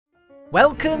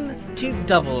Welcome to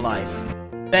Double Life.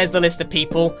 There's the list of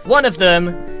people. One of them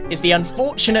is the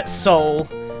unfortunate soul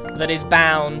that is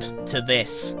bound to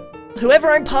this.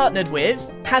 Whoever I'm partnered with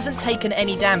hasn't taken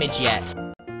any damage yet.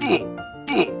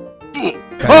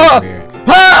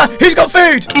 Who's got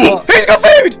food? Who's got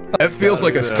food? It feels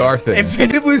like a Scar thing.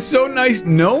 It was so nice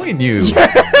knowing you.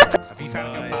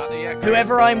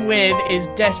 Whoever I'm with is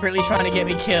desperately trying to get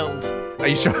me killed. Are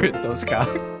you sure it's not Scar?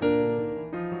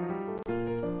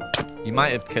 You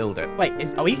might have killed it. Wait,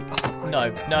 are we?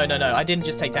 No. I didn't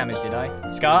just take damage, did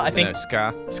I? Scar, I think. No,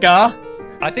 Scar. Scar?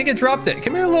 I think it dropped it.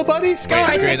 Come here, little buddy. Scar,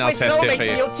 I think Grian, I'll we're test it soulmates for you.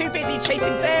 and you're too busy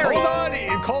chasing fairies.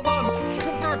 Hold on.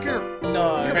 Come back here.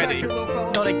 No. Come back here, little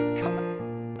fella. Not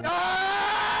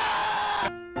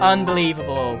a...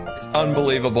 Unbelievable. It's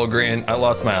unbelievable, Grian. I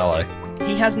lost my ally.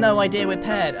 He has no idea we're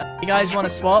paired. You guys want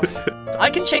to swap? I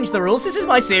can change the rules. This is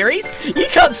my series. You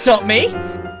can't stop me.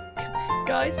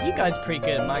 Guys, you guys are pretty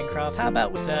good at Minecraft. How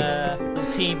about a little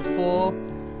team of 4?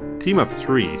 Team of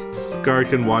 3. Scar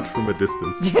can watch from a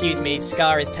distance. Excuse me,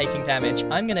 Scar is taking damage.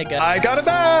 I'm gonna go. I got it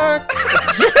back.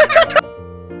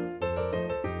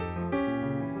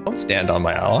 Don't stand on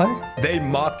my ally. They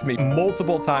mocked me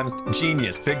multiple times.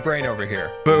 Genius. Big brain over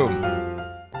here. Boom.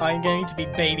 I'm going to be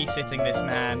babysitting this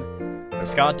man.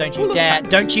 Scar, don't you dare.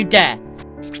 Don't you dare.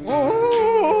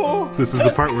 This is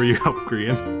the part where you help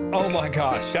Grian. Oh my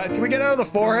gosh. Guys, can we get out of the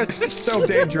forest? This is so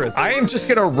dangerous. I am just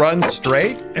gonna run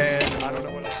straight and I don't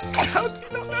know what. How's he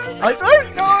not know? I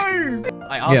don't know!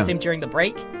 I asked him during the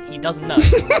break. He doesn't know.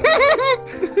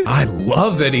 I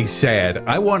love that he's sad.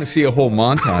 I want to see a whole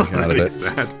montage out of it.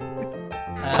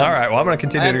 All right, well, I'm going to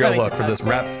continue to go look for this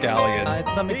rapscallion. I had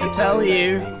something to tell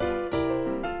you.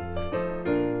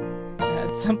 I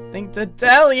had something to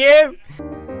tell you.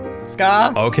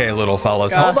 Scar? Okay, little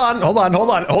fellas. Scar. Hold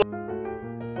on.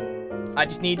 I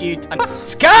just need you to...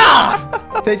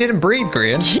 Scar! They didn't breed,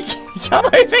 Grian. Come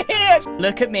over here!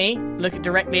 Look at me. Look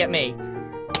directly at me.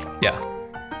 Yeah.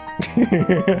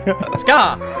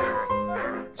 Scar!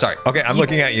 Sorry. Okay, I'm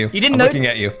looking at you. You didn't I'm know... looking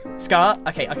at you. Scar?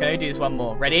 Okay, I can only do this one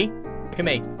more. Ready? Look at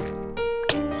me.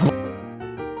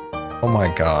 Oh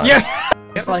my god. Yeah!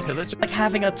 It's like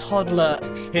having a toddler.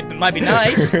 It might be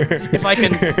nice if I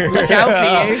can look out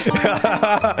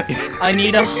for you. I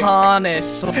need a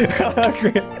harness.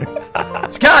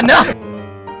 Scar, no!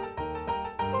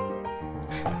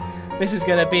 This is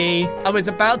gonna be... I was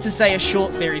about to say a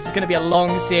short series. It's gonna be a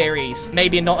long series.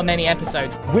 Maybe not many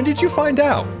episodes. When did you find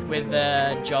out? With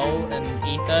Joel and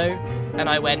Etho. And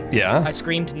I went... Yeah? I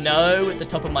screamed no at the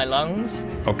top of my lungs.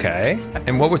 Okay.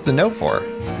 And what was the no for?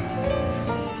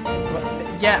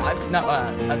 Yeah,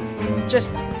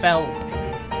 just fell.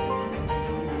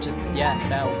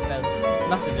 Fell.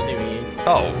 Nothing to do with you.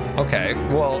 Oh, okay.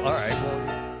 Well, alright.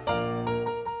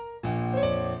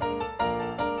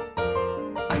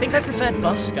 I think I preferred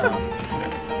buff Scar.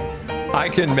 I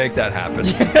can make that happen.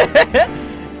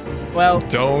 Well...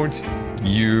 Don't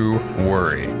you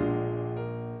worry.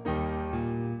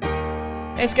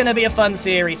 It's gonna be a fun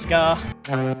series, Scar.